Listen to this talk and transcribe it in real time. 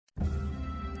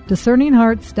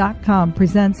DiscerningHearts.com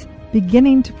presents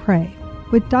Beginning to Pray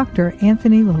with Dr.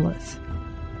 Anthony Lilles.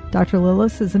 Dr.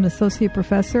 Lilles is an associate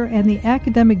professor and the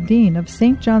academic dean of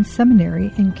St. John's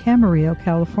Seminary in Camarillo,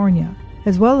 California,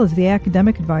 as well as the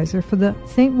academic advisor for the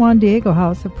St. Juan Diego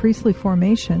House of Priestly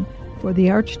Formation for the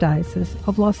Archdiocese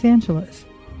of Los Angeles.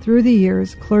 Through the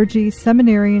years, clergy,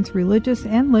 seminarians, religious,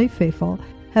 and lay faithful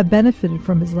have benefited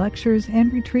from his lectures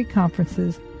and retreat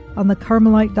conferences on the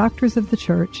Carmelite doctors of the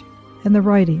Church and the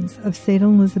writings of St.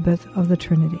 Elizabeth of the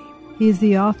Trinity. He is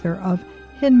the author of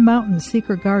Hidden Mountain's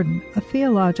Secret Garden, a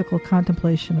theological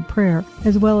contemplation of prayer,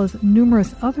 as well as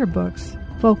numerous other books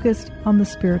focused on the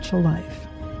spiritual life.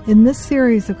 In this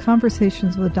series of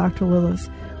conversations with Dr. Lilles,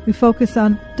 we focus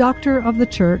on Doctor of the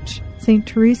Church, St.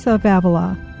 Teresa of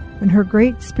Avila, and her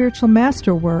great spiritual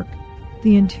masterwork,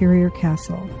 The Interior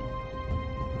Castle.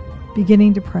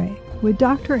 Beginning to Pray with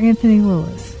Dr. Anthony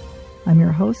Lilles. I'm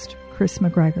your host, Chris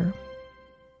McGregor.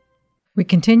 We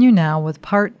continue now with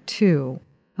part 2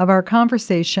 of our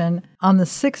conversation on the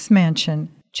Sixth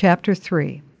Mansion, Chapter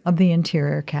 3 of The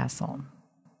Interior Castle.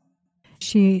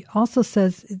 She also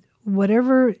says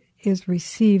whatever is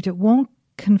received, it won't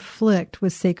conflict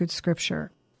with sacred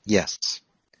scripture. Yes.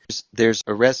 There's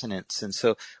a resonance. And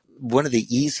so one of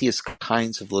the easiest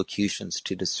kinds of locutions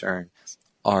to discern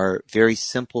are very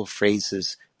simple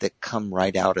phrases that come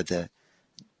right out of the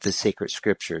sacred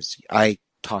scriptures. I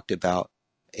talked about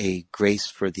a grace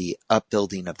for the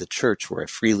upbuilding of the church, or a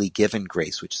freely given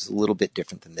grace, which is a little bit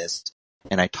different than this.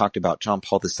 And I talked about John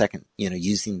Paul II,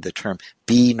 using the term,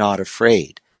 be not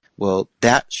afraid. Well,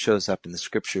 that shows up in the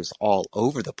scriptures all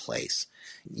over the place.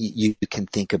 You can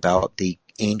think about the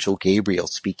angel Gabriel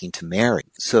speaking to Mary.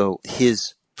 So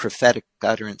his prophetic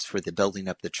utterance for the building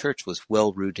up the church was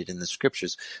well rooted in the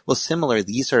scriptures. Well, similar,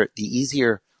 these are the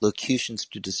easier locutions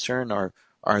to discern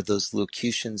are those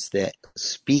locutions that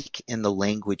speak in the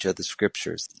language of the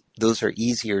scriptures. Those are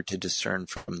easier to discern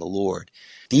from the Lord.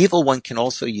 The evil one can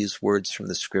also use words from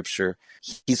the scripture.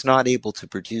 He's not able to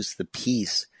produce the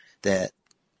peace that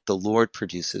the Lord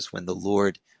produces when the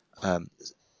Lord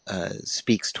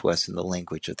speaks to us in the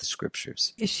language of the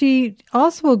scriptures. She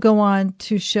also will go on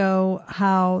to show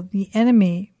how the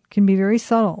enemy can be very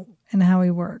subtle in how he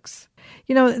works.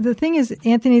 The thing is,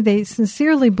 Anthony, they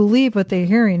sincerely believe what they're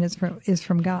hearing is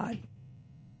from God.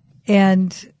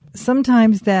 And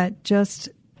sometimes that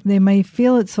they may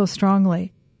feel it so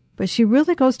strongly. But she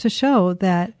really goes to show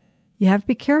that you have to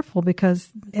be careful because,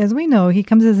 as we know, he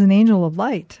comes as an angel of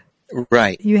light.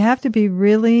 Right. You have to be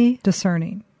really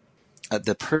discerning.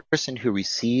 The person who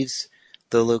receives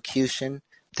the locution,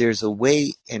 there's a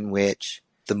way in which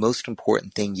the most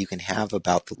important thing you can have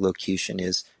about the locution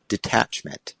is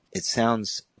detachment. It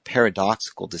sounds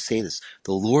paradoxical to say this.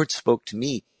 The Lord spoke to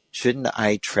me. Shouldn't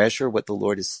I treasure what the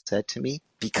Lord has said to me?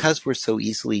 Because we're so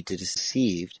easily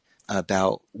deceived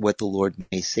about what the Lord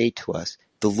may say to us,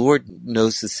 the Lord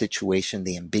knows the situation,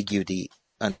 the ambiguity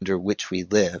under which we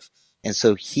live. And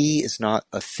so he is not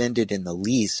offended in the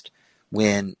least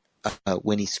when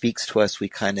he speaks to us. We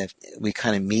kind of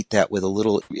meet that with a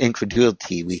little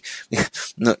incredulity.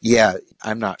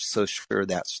 I'm not so sure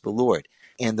that's the Lord.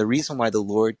 And the reason why the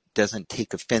Lord doesn't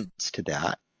take offense to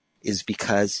that is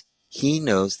because he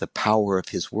knows the power of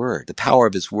his word. The power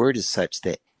of his word is such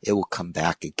that it will come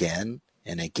back again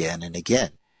and again and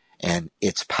again. And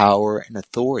its power and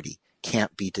authority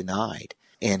can't be denied.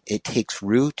 And it takes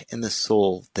root in the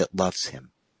soul that loves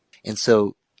him. And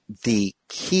so the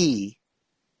key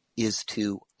is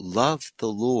to love the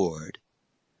Lord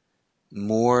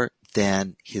more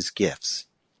than his gifts.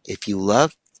 If you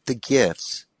love the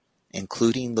gifts,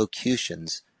 including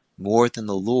locutions, more than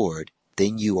the Lord,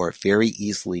 then you are very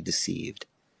easily deceived.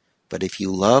 But if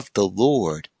you love the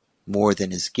Lord more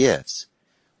than his gifts,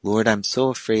 Lord, I'm so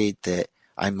afraid that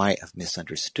I might have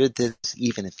misunderstood this.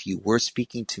 Even if you were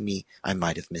speaking to me, I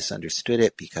might have misunderstood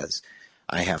it because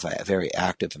I have a very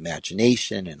active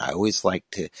imagination and I always like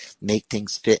to make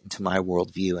things fit into my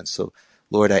worldview. And so,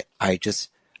 Lord, I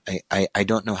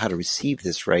don't know how to receive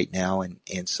this right now.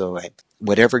 And so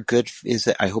whatever good is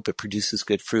it, I hope it produces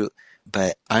good fruit,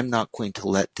 but I'm not going to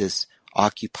let this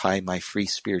occupy my free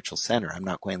spiritual center. I'm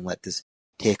not going to let this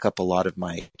take up a lot of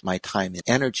my time and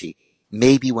energy.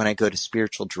 Maybe when I go to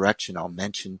spiritual direction, I'll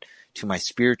mention to my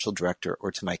spiritual director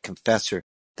or to my confessor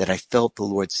that I felt the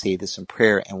Lord say this in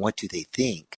prayer, and what do they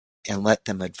think? And let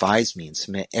them advise me and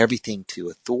submit everything to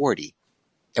authority.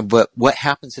 But what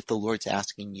happens if the Lord's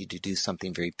asking you to do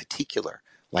something very particular,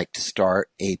 like to start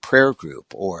a prayer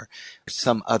group or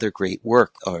some other great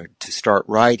work, or to start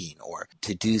writing, or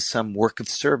to do some work of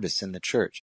service in the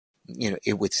church?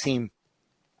 It would seem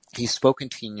he's spoken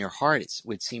to you in your heart. It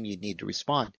would seem you'd need to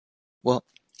respond. Well,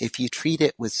 if you treat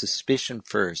it with suspicion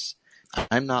first,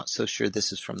 I'm not so sure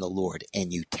this is from the Lord,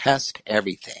 and you test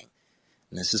everything,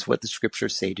 and this is what the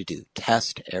scriptures say to do,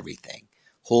 test everything,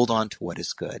 hold on to what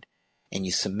is good, and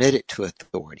you submit it to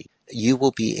authority, you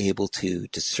will be able to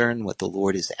discern what the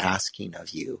Lord is asking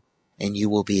of you, and you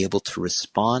will be able to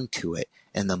respond to it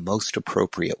in the most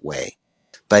appropriate way.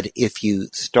 But if you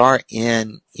start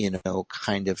in,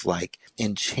 kind of like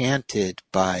enchanted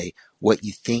by what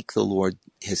you think the Lord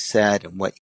has said, and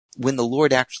when the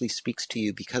Lord actually speaks to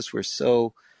you, because we're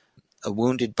so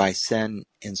wounded by sin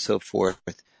and so forth,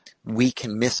 we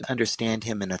can misunderstand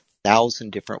him in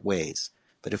 1,000 different ways.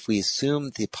 But if we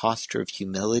assume the posture of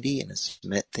humility and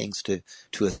submit things to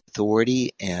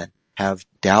authority and have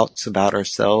doubts about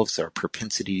ourselves, our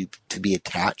propensity to be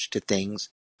attached to things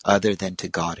other than to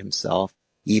God himself,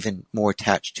 even more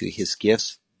attached to his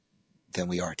gifts than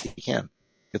we are to him.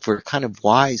 If we're kind of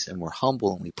wise and we're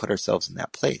humble and we put ourselves in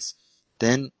that place,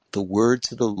 then the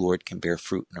words of the Lord can bear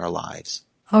fruit in our lives.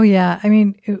 Oh, yeah. I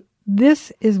mean,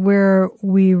 this is where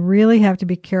we really have to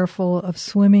be careful of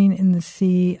swimming in the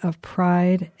sea of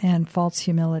pride and false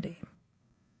humility.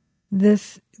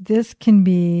 This can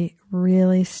be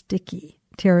really sticky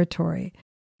territory,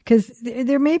 because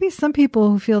there may be some people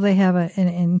who feel they have an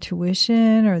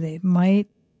intuition, or they might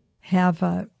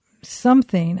have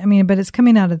something. I mean, but it's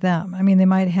coming out of them. I mean, they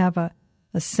might have a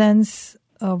sense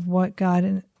of what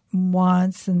God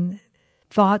wants, and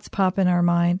thoughts pop in our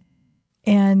mind.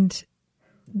 And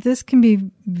this can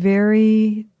be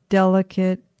very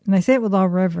delicate. And I say it with all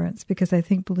reverence, because I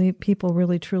think people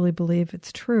really truly believe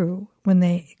it's true when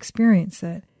they experience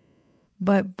it.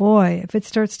 But boy, if it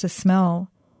starts to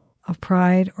smell of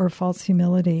pride or false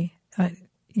humility,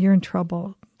 you're in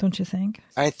trouble, don't you think?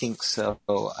 I think so.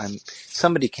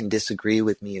 Somebody can disagree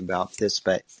with me about this,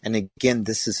 and again,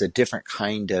 this is a different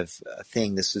kind of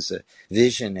thing. This is a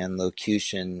vision and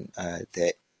locution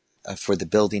that for the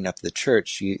building up the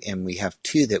church, and we have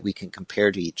two that we can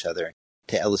compare to each other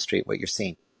to illustrate what you're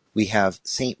saying. We have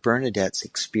Saint Bernadette's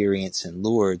experience in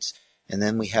Lourdes, and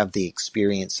then we have the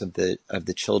experience of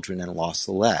the children in La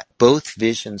Salette. Both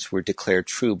visions were declared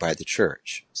true by the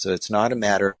church, so it's not a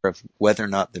matter of whether or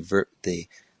not the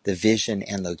vision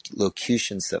and the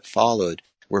locutions that followed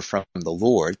were from the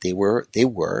Lord. They were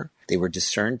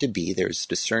discerned to be. There's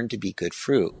discerned to be good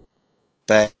fruit.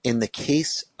 But in the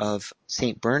case of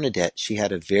Saint Bernadette, she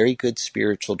had a very good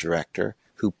spiritual director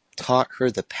who taught her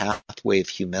the pathway of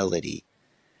humility.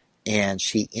 And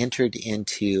she entered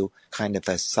into kind of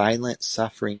a silent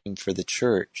suffering for the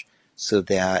church, so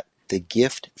that the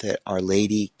gift that Our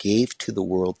Lady gave to the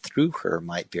world through her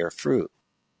might bear fruit.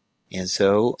 And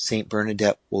so Saint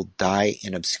Bernadette will die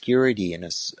in obscurity in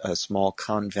a small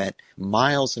convent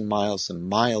miles and miles and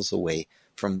miles away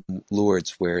from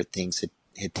Lourdes, where things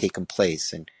had taken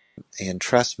place. And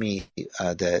trust me,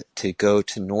 that to go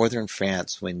to northern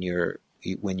France when you're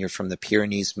from the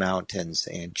Pyrenees Mountains,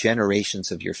 and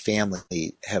generations of your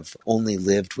family have only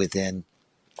lived within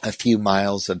a few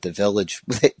miles of the village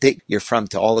you're from,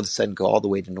 to all of a sudden go all the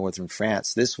way to northern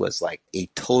France. This was like a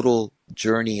total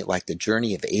journey, like the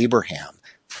journey of Abraham,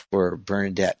 for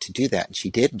Bernadette to do that. And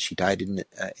she did, and she died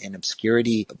in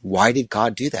obscurity. Why did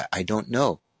God do that? I don't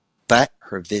know. But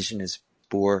her vision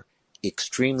bore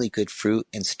extremely good fruit,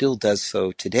 and still does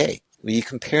so today. When you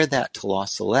compare that to La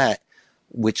Salette,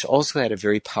 which also had a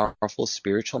very powerful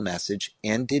spiritual message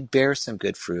and did bear some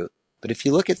good fruit. But if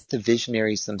you look at the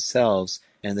visionaries themselves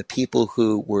and the people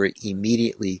who were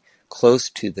immediately close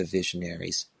to the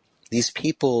visionaries, these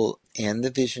people and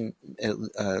the vision,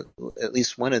 at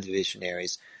least one of the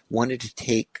visionaries, wanted to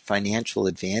take financial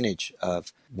advantage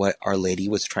of what Our Lady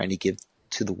was trying to give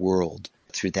to the world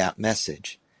through that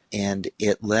message. And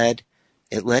it led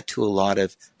to a lot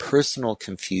of personal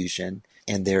confusion,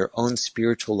 and their own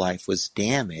spiritual life was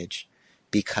damaged,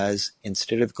 because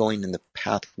instead of going in the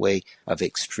pathway of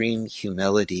extreme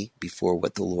humility before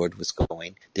what the Lord was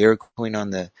going, they were going on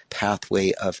the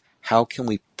pathway of how can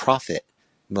we profit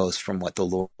most from what the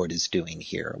Lord is doing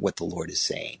here, what the Lord is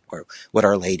saying, or what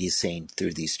Our Lady is saying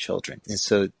through these children. And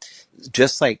so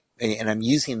just like, and I'm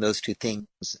using those two things,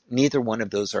 neither one of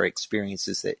those are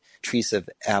experiences that Teresa of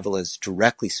Avila is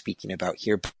directly speaking about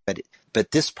here,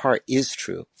 but this part is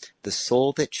true. The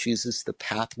soul that chooses the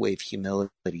pathway of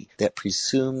humility, that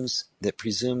presumes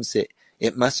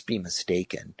it must be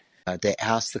mistaken, they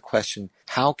ask the question,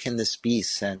 how can this be,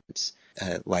 since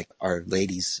like Our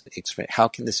Lady's experience, how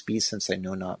can this be, since I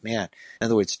know not man? In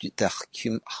other words, the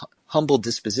humble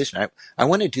disposition. I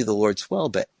want to do the Lord's will,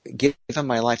 but given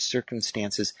my life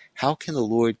circumstances, how can the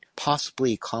Lord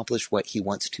possibly accomplish what he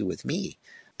wants to with me?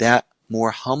 That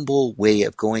more humble way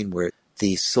of going, where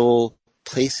the soul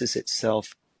places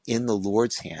itself in the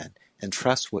Lord's hand and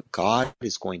trust what God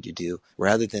is going to do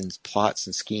rather than plots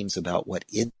and schemes about what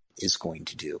it is going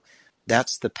to do.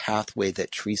 That's the pathway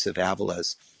that Teresa of Avila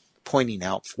is pointing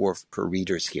out for her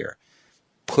readers here.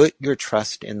 Put your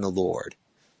trust in the Lord,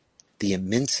 the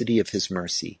immensity of his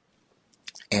mercy,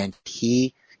 and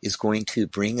he is going to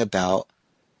bring about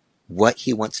what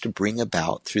he wants to bring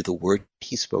about through the word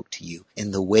he spoke to you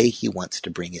in the way he wants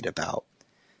to bring it about.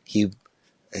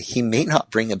 He may not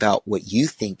bring about what you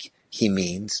think he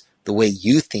means, the way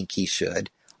you think he should,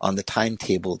 on the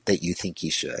timetable that you think he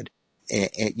should. And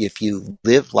if you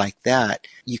live like that,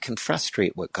 you can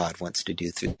frustrate what God wants to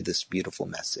do through this beautiful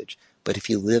message. But if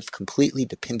you live completely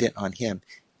dependent on him,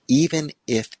 even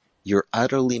if you're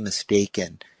utterly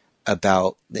mistaken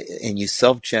about, and you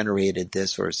self-generated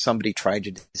this or somebody tried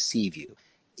to deceive you,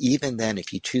 even then,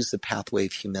 if you choose the pathway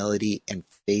of humility and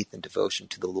faith and devotion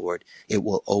to the Lord, it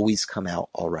will always come out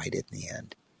all right in the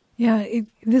end. Yeah,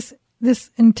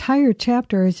 this entire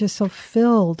chapter is just so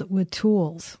filled with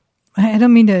tools. I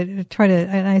don't mean to try to,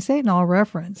 and I say it in all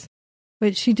reference,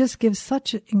 but she just gives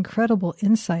such incredible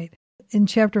insight. In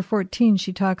chapter 14,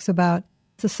 she talks about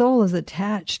the soul is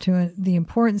attached to the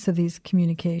importance of these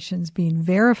communications being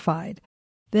verified.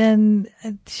 Then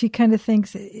she kind of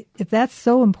thinks if that's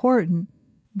so important,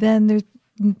 then there's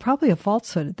probably a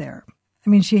falsehood there. I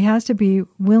mean, she has to be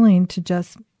willing to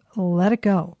just let it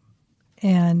go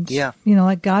and,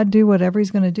 let God do whatever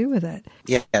he's going to do with it.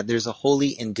 Yeah, there's a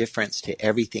holy indifference to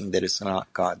everything that is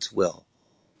not God's will.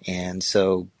 And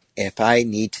so if I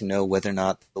need to know whether or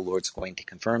not the Lord's going to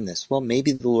confirm this, well,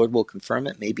 maybe the Lord will confirm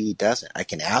it, maybe he doesn't. I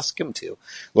can ask him to.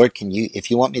 Lord,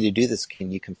 if you want me to do this,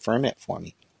 can you confirm it for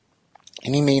me?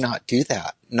 And he may not do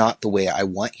that, not the way I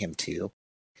want him to.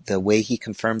 The way he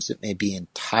confirms it may be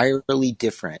entirely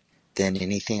different than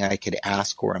anything I could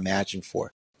ask or imagine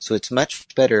for. So it's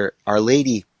much better. Our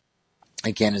Lady,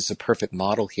 again, is a perfect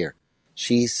model here.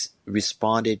 She's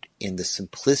responded in the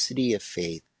simplicity of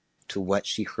faith to what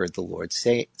she heard the Lord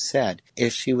said.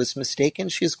 If she was mistaken,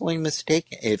 she's going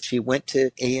mistaken. If she went to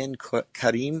Ain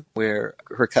Karim, where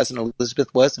her cousin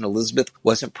Elizabeth was, and Elizabeth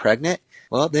wasn't pregnant,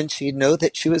 well, then she'd know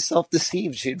that she was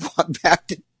self-deceived. She'd walk back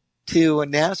to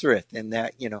Nazareth, and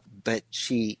that, but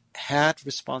she had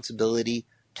responsibility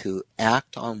to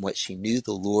act on what she knew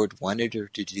the Lord wanted her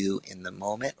to do in the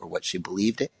moment, or what she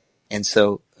believed it. And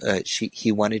so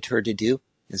he wanted her to do.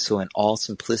 And so in all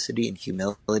simplicity and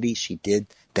humility, she did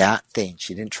that thing.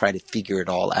 She didn't try to figure it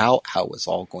all out, how it was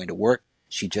all going to work.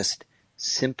 She just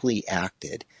simply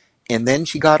acted. And then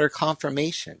she got her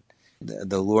confirmation.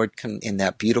 The Lord, in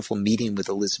that beautiful meeting with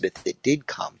Elizabeth, it did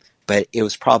come. But it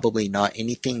was probably not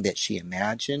anything that she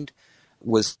imagined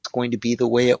was going to be the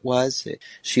way it was.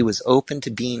 She was open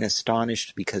to being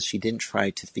astonished because she didn't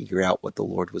try to figure out what the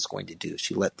Lord was going to do.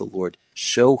 She let the Lord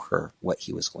show her what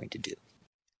he was going to do.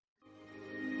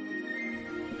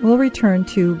 We'll return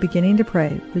to Beginning to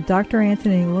Pray with Dr.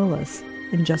 Anthony Lilles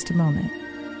in just a moment.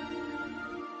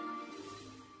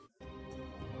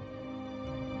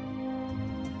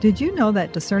 Did you know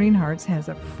that Discerning Hearts has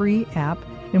a free app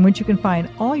in which you can find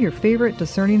all your favorite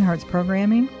Discerning Hearts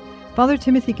programming? Father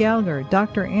Timothy Gallagher,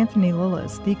 Dr. Anthony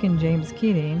Lilles, Deacon James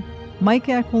Keating, Mike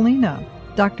Aquilina,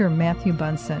 Dr. Matthew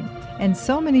Bunson, and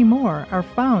so many more are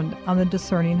found on the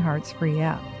Discerning Hearts free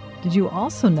app. Did you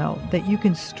also know that you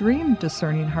can stream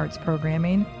Discerning Hearts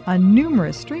programming on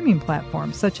numerous streaming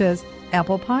platforms such as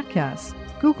Apple Podcasts,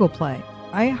 Google Play,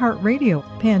 iHeartRadio,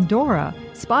 Pandora,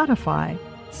 Spotify,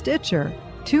 Stitcher,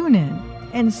 TuneIn,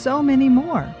 and so many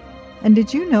more? And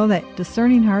did you know that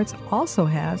Discerning Hearts also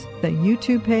has the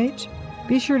YouTube page?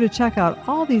 Be sure to check out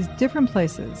all these different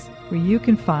places where you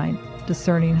can find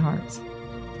Discerning Hearts.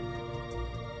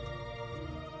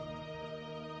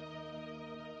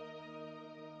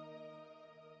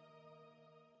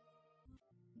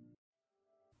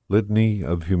 Litany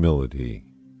of Humility.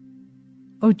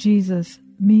 O Jesus,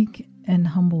 meek and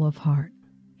humble of heart,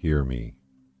 Hear me.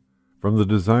 From the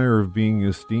desire of being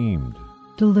esteemed,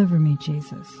 deliver me,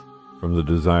 Jesus. From the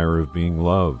desire of being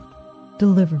loved,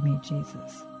 Deliver me,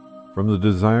 Jesus. from the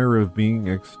desire of being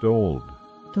extolled,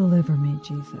 Deliver me,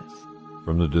 Jesus.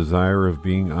 from the desire of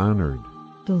being honored,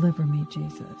 Deliver me,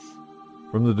 Jesus.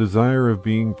 from the desire of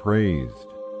being praised,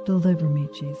 Deliver me,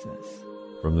 Jesus.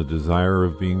 from the desire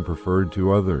of being preferred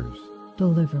to others,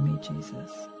 Deliver me,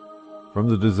 Jesus. from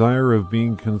the desire of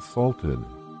being consulted,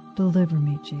 Deliver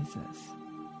me, Jesus.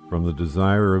 from the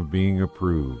desire of being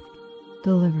approved,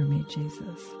 Deliver me,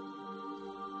 Jesus.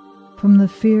 From the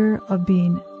fear of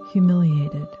being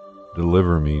humiliated,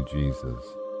 deliver me, Jesus.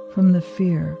 from the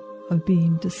fear of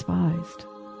being despised,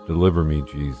 Deliver me,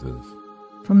 Jesus.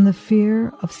 from the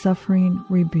fear of suffering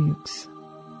rebukes,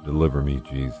 Deliver me,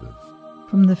 Jesus.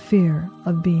 From the fear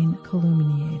of being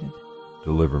calumniated.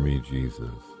 Deliver me,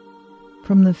 Jesus.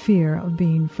 From the fear of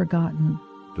being forgotten.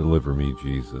 Deliver me,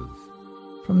 Jesus.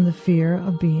 From the fear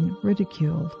of being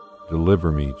ridiculed.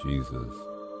 Deliver me, Jesus.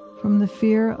 From the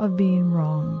fear of being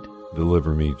wronged.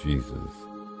 Deliver me, Jesus.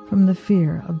 From the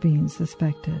fear of being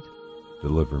suspected.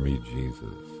 Deliver me,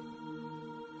 Jesus.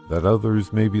 That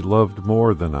others may be loved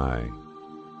more than I.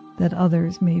 That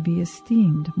others may be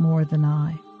esteemed more than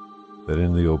I. That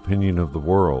in the opinion of the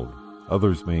world,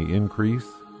 others may increase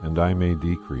and I may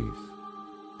decrease.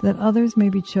 That others may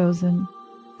be chosen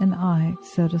and I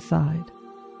set aside.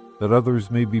 That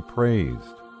others may be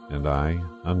praised and I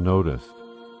unnoticed.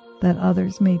 That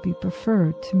others may be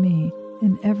preferred to me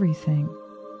in everything.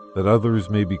 That others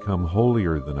may become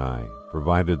holier than I,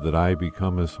 provided that I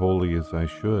become as holy as I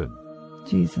should.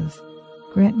 Jesus,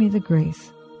 grant me the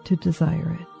grace to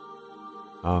desire it.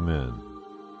 Amen.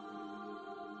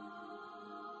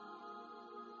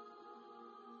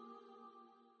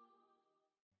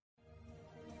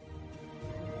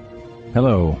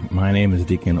 Hello, my name is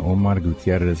Deacon Omar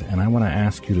Gutierrez, and I want to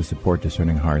ask you to support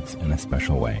Discerning Hearts in a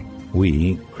special way.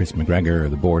 We, Chris McGregor,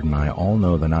 the board, and I all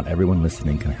know that not everyone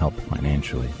listening can help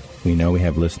financially. We know we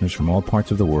have listeners from all parts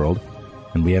of the world,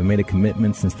 and we have made a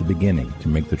commitment since the beginning to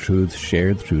make the truths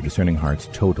shared through Discerning Hearts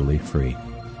totally free.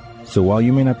 So while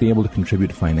you may not be able to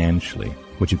contribute financially,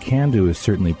 what you can do is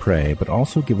certainly pray, but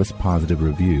also give us positive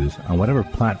reviews on whatever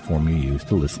platform you use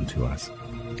to listen to us.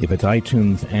 If it's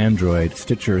iTunes, Android,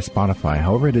 Stitcher, or Spotify,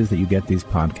 however it is that you get these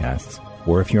podcasts,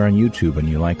 or if you're on YouTube and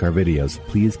you like our videos,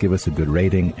 please give us a good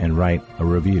rating and write a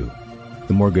review.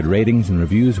 The more good ratings and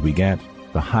reviews we get,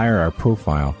 the higher our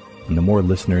profile, and the more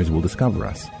listeners will discover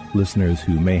us, listeners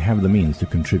who may have the means to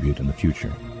contribute in the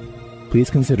future.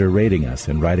 Please consider rating us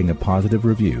and writing a positive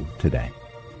review today.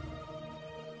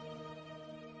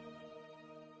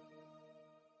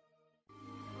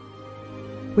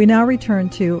 We now return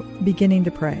to Beginning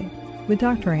to Pray with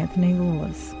Dr. Anthony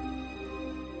Lilles.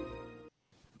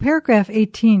 Paragraph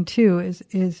 18, too,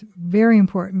 is very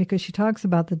important because she talks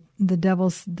about the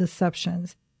devil's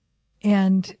deceptions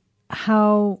and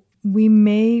how we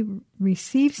may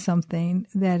receive something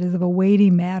that is of a weighty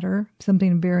matter,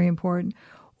 something very important,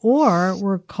 or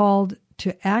we're called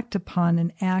to act upon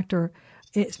an act, or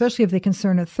especially if they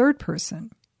concern a third person.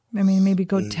 I mean, maybe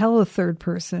go tell a third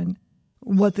person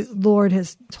what the Lord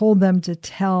has told them to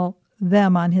tell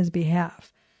them on his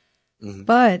behalf. Mm-hmm.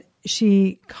 But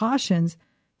she cautions,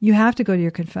 you have to go to your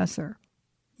confessor.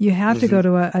 You have to go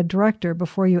to a director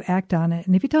before you act on it.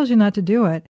 And if he tells you not to do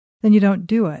it, then you don't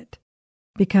do it,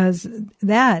 because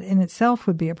that in itself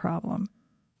would be a problem.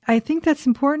 I think that's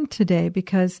important today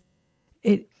because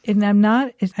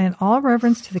and all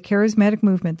reverence to the charismatic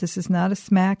movement. This is not a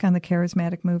smack on the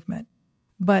charismatic movement,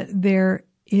 but there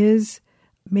is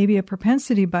maybe a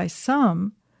propensity by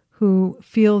some who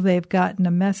feel they've gotten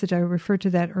a message. I referred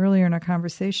to that earlier in our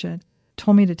conversation.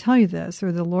 Told me to tell you this,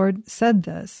 or the Lord said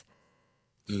this,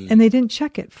 and they didn't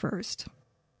check it first.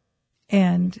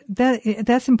 And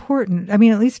that's important. I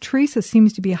mean, at least Teresa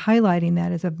seems to be highlighting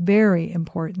that as a very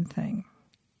important thing.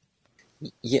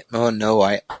 Yeah, oh no,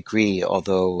 I agree.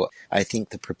 Although I think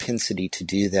the propensity to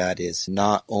do that is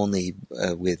not only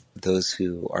with those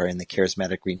who are in the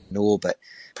charismatic renewal, but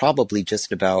probably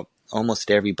just about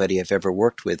almost everybody I've ever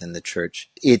worked with in the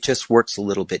church. It just works a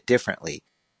little bit differently.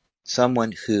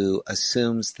 Someone who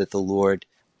assumes that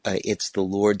it's the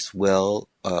Lord's will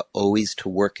always to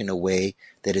work in a way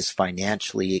that is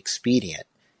financially expedient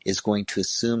is going to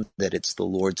assume that it's the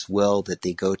Lord's will that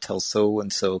they go tell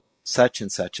so-and-so such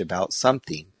and such about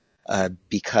something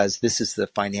because this is the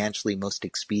financially most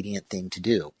expedient thing to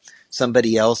do.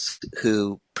 Somebody else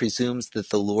who presumes that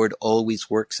the Lord always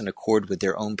works in accord with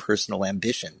their own personal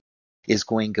ambition is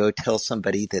going to go tell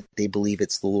somebody that they believe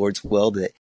it's the Lord's will,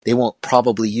 that they won't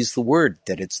probably use the word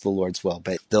that it's the Lord's will,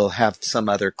 but they'll have some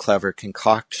other clever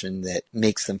concoction that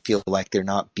makes them feel like they're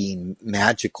not being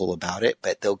magical about it,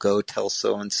 but they'll go tell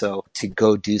so-and-so to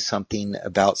go do something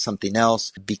about something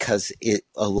else because it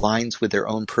aligns with their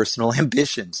own personal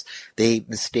ambitions. They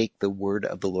mistake the word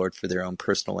of the Lord for their own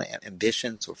personal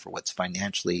ambitions, or for what's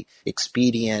financially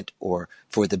expedient, or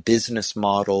for the business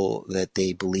model that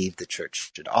they believe the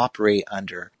church should operate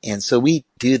under. And so we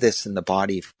do this in the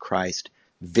body of Christ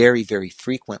very, very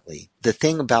frequently. The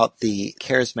thing about the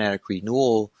charismatic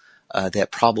renewal that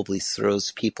probably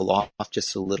throws people off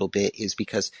just a little bit is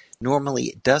because normally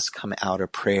it does come out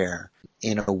of prayer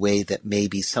in a way that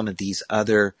maybe some of these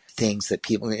other things that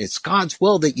it's God's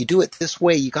will that you do it this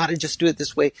way. You got to just do it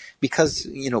this way because,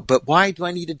 but why do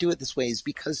I need to do it this way? Is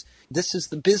because this is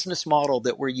the business model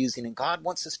that we're using and God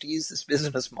wants us to use this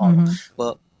business model. Mm-hmm.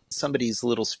 Well, somebody who's a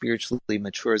little spiritually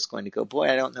mature is going to go, boy,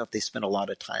 I don't know if they spent a lot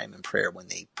of time in prayer when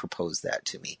they proposed that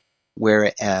to me.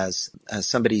 Whereas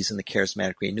somebody who's in the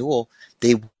charismatic renewal,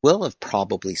 they will have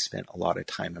probably spent a lot of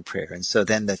time in prayer. And so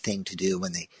then the thing to do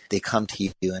when they come to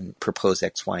you and propose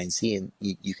X, Y, and Z, and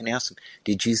you can ask them,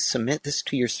 did you submit this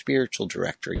to your spiritual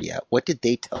director yet? What did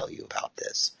they tell you about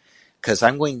this? Because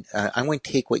I'm going to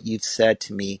take what you've said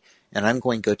to me, and I'm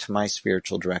going to go to my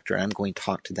spiritual director, and I'm going to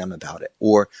talk to them about it.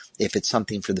 Or if it's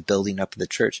something for the building up of the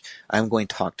church, I'm going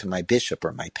to talk to my bishop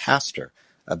or my pastor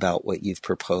about what you've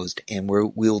proposed, and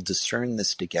we'll discern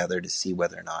this together to see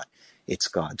whether or not it's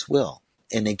God's will.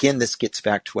 And again, this gets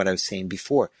back to what I was saying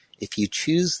before. If you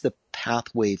choose the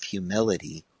pathway of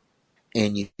humility,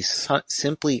 and you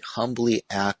simply humbly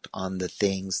act on the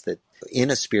things that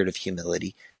in a spirit of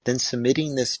humility, then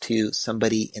submitting this to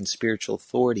somebody in spiritual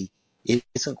authority, it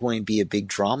isn't going to be a big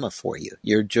drama for you.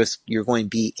 You're going to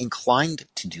be inclined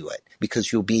to do it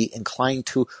because you'll be inclined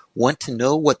to want to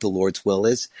know what the Lord's will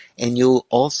is, and you'll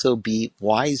also be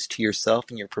wise to yourself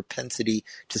and your propensity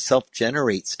to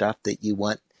self-generate stuff that you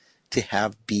want to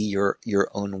have be your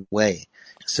own way.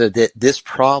 So that this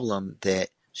problem that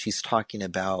she's talking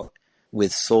about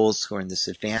with souls who are in this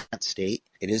advanced state,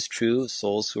 it is true,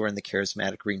 souls who are in the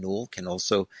charismatic renewal can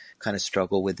also kind of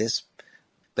struggle with this.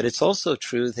 But it's also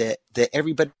true that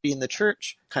everybody in the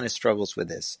church kind of struggles with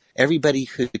this. Everybody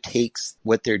who takes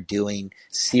what they're doing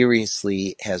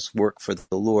seriously as work for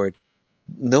the Lord,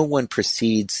 no one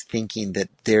proceeds thinking that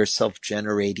they're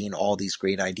self-generating all these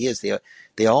great ideas.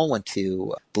 They all want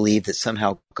to believe that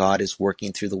somehow God is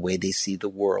working through the way they see the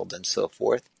world and so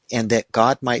forth, and that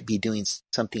God might be doing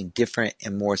something different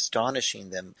and more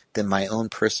astonishing than my own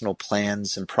personal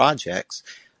plans and projects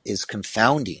is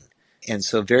confounding. And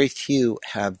so very few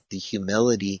have the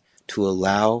humility to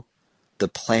allow the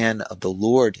plan of the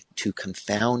Lord to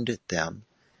confound them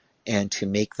and to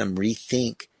make them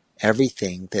rethink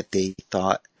everything that they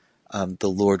thought the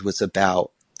Lord was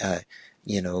about.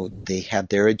 They had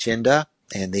their agenda,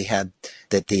 and they had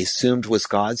that they assumed was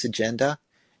God's agenda,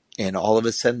 and all of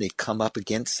a sudden they come up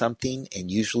against something, and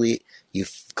usually you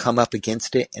come up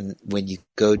against it, and when you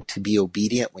go to be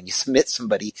obedient, when you submit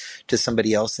somebody to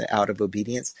somebody else out of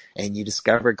obedience, and you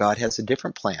discover God has a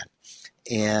different plan,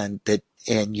 and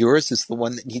yours is the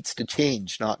one that needs to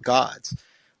change, not God's.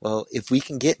 Well, if we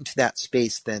can get into that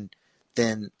space, then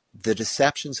the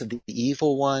deceptions of the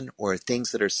evil one or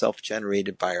things that are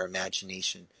self-generated by our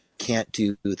imagination can't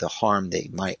do the harm they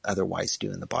might otherwise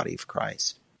do in the body of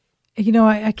Christ.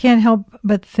 I can't help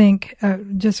but think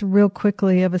just real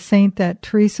quickly of a saint that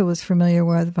Teresa was familiar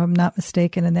with, if I'm not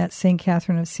mistaken, and that's St.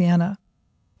 Catherine of Siena.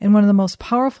 And one of the most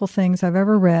powerful things I've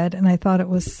ever read, and I thought it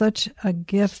was such a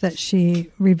gift that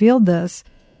she revealed this,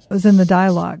 was in the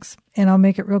dialogues. And I'll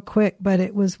make it real quick, but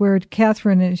it was where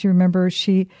Catherine, as you remember,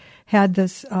 she had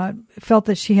this, felt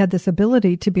that she had this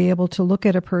ability to be able to look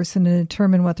at a person and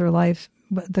determine what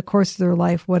the course of their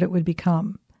life, what it would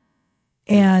become.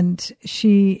 And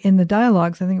she, in the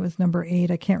dialogues, I think it was number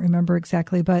 8, I can't remember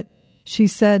exactly, but she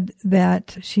said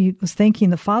that she was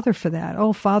thanking the Father for that.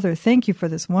 Oh, Father, thank you for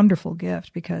this wonderful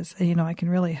gift because, I can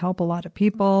really help a lot of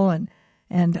people and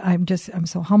I'm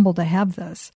so humbled to have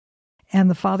this. And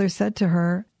the Father said to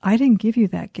her, I didn't give you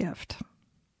that gift.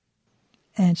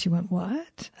 And she went,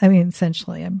 what? I mean,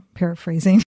 essentially, I'm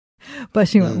paraphrasing, but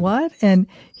she went, what? And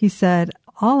he said,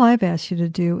 all I've asked you to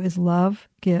do is love,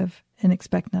 give, and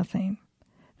expect nothing.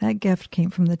 That gift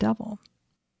came from the devil.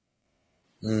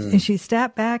 And she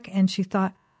stepped back and she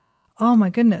thought, oh my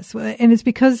goodness. And it's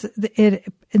because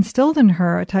it instilled in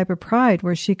her a type of pride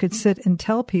where she could sit and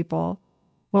tell people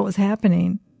what was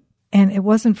happening, and it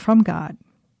wasn't from God.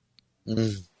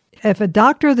 If a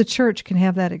doctor of the church can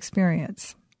have that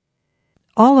experience,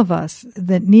 all of us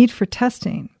that need for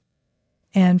testing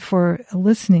and for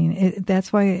listening,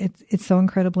 that's why it's so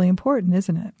incredibly important,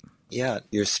 isn't it? Yeah,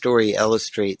 your story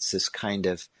illustrates this kind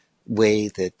of way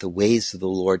that the ways of the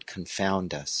Lord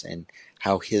confound us and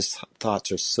how his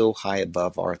thoughts are so high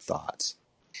above our thoughts.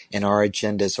 And our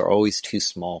agendas are always too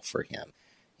small for him.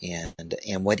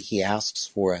 And what he asks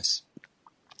for us,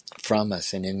 from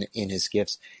us, and in his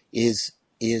gifts is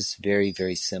very,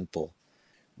 very simple.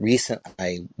 Recently,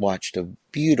 I watched a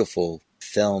beautiful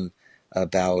film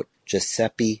about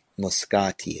Giuseppe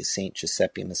Moscati, Saint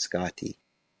Giuseppe Moscati.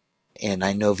 And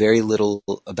I know very little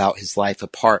about his life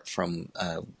apart from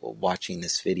watching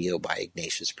this video by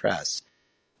Ignatius Press.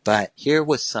 But here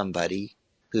was somebody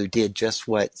who did just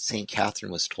what St.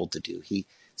 Catherine was told to do. He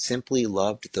simply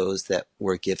loved those that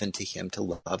were given to him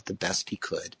to love the best he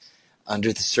could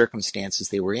under the circumstances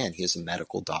they were in. He was a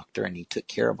medical doctor, and he took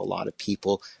care of a lot of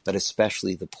people, but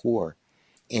especially the poor.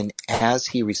 And as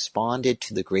he responded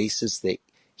to the graces that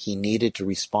he needed to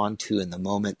respond to in the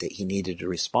moment that he needed to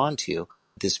respond to,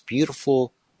 this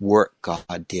beautiful work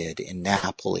God did in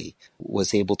Napoli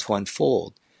was able to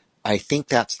unfold. I think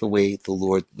that's the way the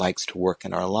Lord likes to work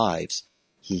in our lives.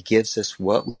 He gives us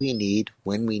what we need,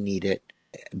 when we need it,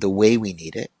 the way we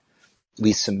need it.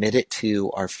 We submit it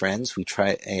to our friends,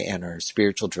 and our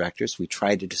spiritual directors. We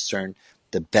try to discern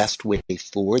the best way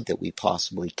forward that we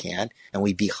possibly can, and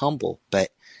we be humble.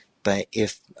 But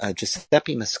if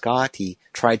Giuseppe Mascati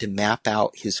tried to map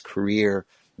out his career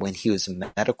when he was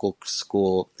in medical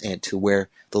school and to where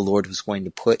the Lord was going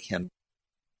to put him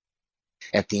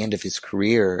at the end of his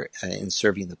career in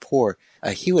serving the poor,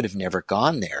 he would have never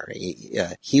gone there.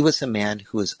 He was a man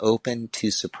who was open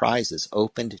to surprises,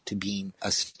 open to being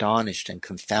astonished and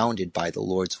confounded by the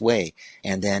Lord's way,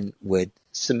 and then would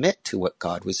submit to what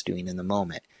God was doing in the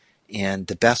moment. And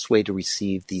the best way to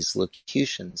receive these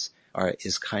locutions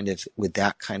is kind of with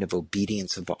that kind of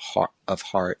obedience of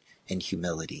heart and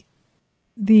humility.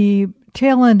 The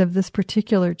tail end of this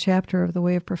particular chapter of The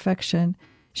Way of Perfection,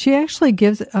 she actually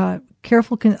gives a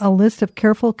list of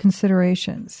careful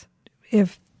considerations.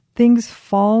 If things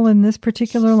fall in this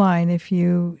particular line, if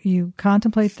you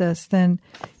contemplate this, then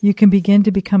you can begin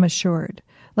to become assured.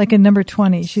 Like in number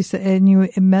 20, she said, and you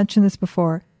mentioned this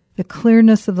before, the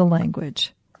clearness of the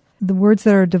language. The words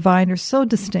that are divine are so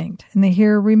distinct, and the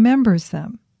hearer remembers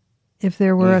them. If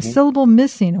there were a syllable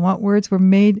missing and what words were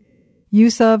made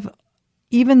use of,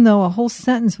 even though a whole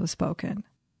sentence was spoken,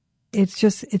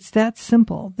 it's that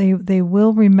simple. They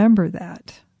will remember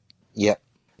that. Yep.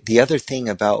 The other thing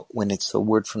about when it's the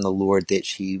word from the Lord that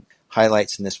she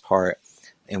highlights in this part,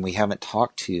 and we haven't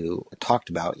talked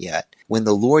about yet, when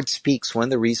the Lord speaks, one of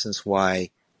the reasons why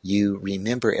you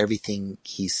remember everything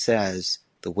he says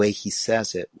the way he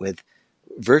says it, with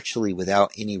virtually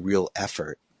without any real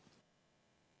effort,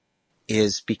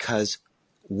 is because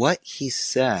what he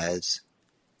says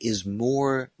is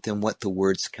more than what the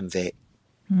words convey.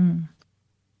 And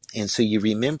so you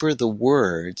remember the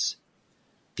words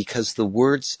because the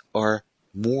words are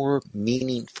more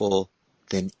meaningful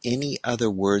than any other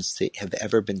words that have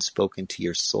ever been spoken to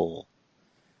your soul.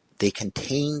 They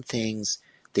contain things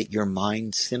that your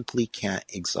mind simply can't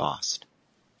exhaust.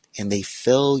 And they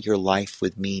fill your life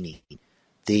with meaning.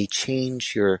 They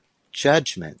change your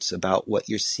judgments about what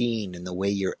you're seeing and the way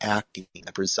you're acting,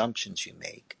 the presumptions you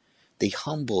make. They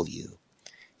humble you.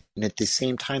 And at the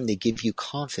same time, they give you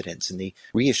confidence and they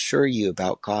reassure you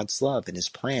about God's love and his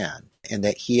plan and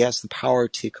that he has the power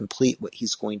to complete what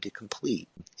he's going to complete.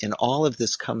 And all of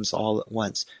this comes all at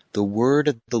once. The word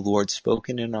of the Lord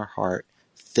spoken in our heart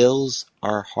fills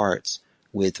our hearts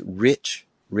with rich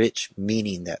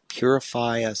meaning that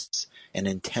purify us and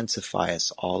intensify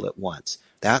us all at once.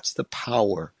 That's the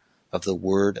power of the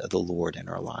word of the Lord in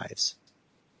our lives.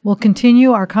 We'll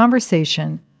continue our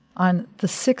conversation on the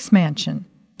Sixth Mansion,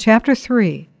 Chapter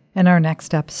 3, in our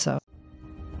next episode.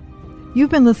 You've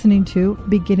been listening to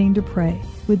Beginning to Pray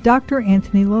with Dr.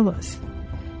 Anthony Lilles.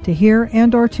 To hear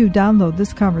and or to download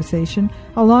this conversation,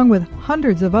 along with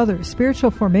hundreds of other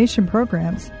spiritual formation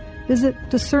programs, visit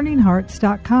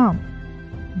discerninghearts.com.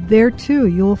 There, too,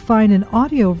 you will find an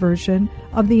audio version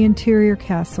of The Interior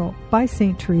Castle by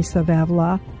St. Teresa of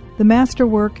Avila, the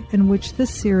masterwork in which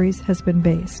this series has been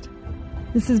based.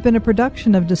 This has been a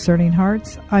production of Discerning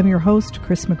Hearts. I'm your host,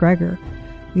 Chris McGregor.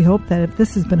 We hope that if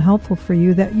this has been helpful for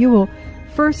you, that you will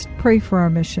first pray for our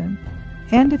mission.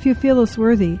 And if you feel us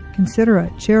worthy, consider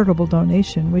a charitable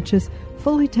donation, which is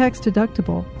fully tax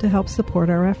deductible to help support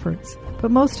our efforts.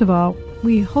 But most of all,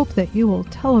 we hope that you will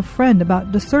tell a friend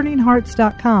about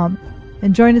discerninghearts.com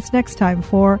and join us next time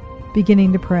for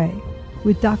Beginning to Pray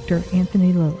with Dr.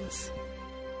 Anthony Lilles.